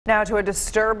Now to a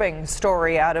disturbing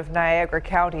story out of Niagara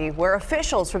County, where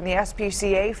officials from the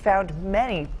SPCA found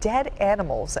many dead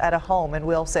animals at a home in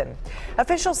Wilson.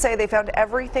 Officials say they found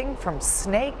everything from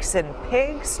snakes and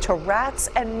pigs to rats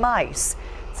and mice.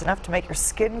 It's enough to make your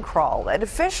skin crawl. And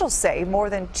officials say more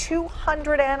than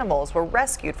 200 animals were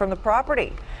rescued from the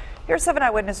property. Here's 7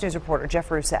 Eyewitness News reporter Jeff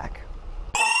Rusak.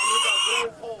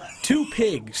 2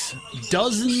 pigs,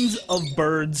 dozens of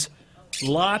birds,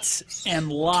 lots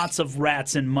and lots of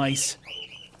rats and mice,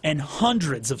 and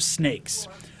hundreds of snakes,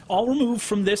 all removed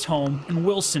from this home in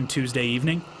Wilson Tuesday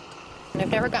evening.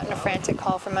 I've never gotten a frantic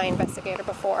call from my investigator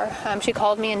before. She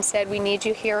called me and said, "We need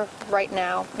you here right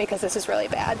now because this is really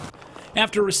bad."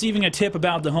 After receiving a tip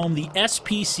about the home, the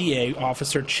SPCA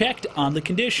officer checked on the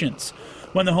conditions.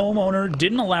 When the homeowner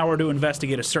didn't allow her to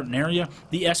investigate a certain area,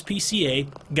 the SPCA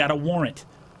got a warrant.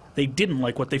 They didn't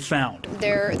like what they found.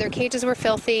 Their cages were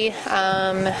filthy.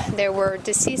 There were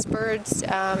deceased birds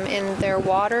in their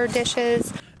water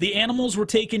dishes. The animals were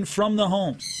taken from the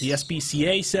home. The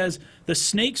SPCA says the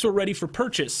snakes were ready for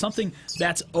purchase, something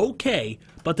that's okay,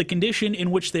 but the condition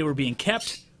in which they were being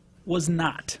kept was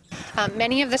not.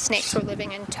 Many of the snakes were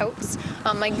living in totes,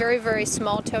 like very, very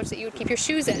small totes that you would keep your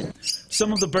shoes in.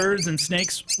 Some of the birds and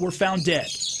snakes were found dead.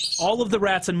 All of the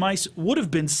rats and mice would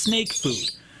have been snake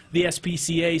food. The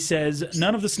SPCA says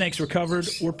none of the snakes recovered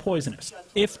were poisonous.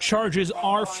 If charges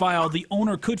are filed, the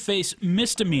owner could face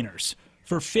misdemeanors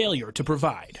for failure to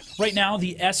provide. Right now,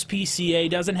 the SPCA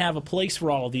doesn't have a place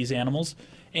for all of these animals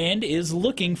and is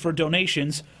looking for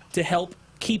donations to help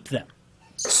keep them.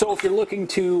 So if you're looking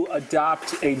to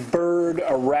adopt a bird,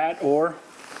 a rat, or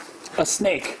a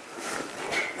snake,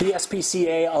 the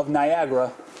SPCA of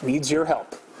Niagara needs your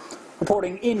help.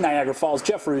 Reporting in Niagara Falls,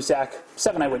 Jeff Rusak,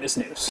 7 Eyewitness News.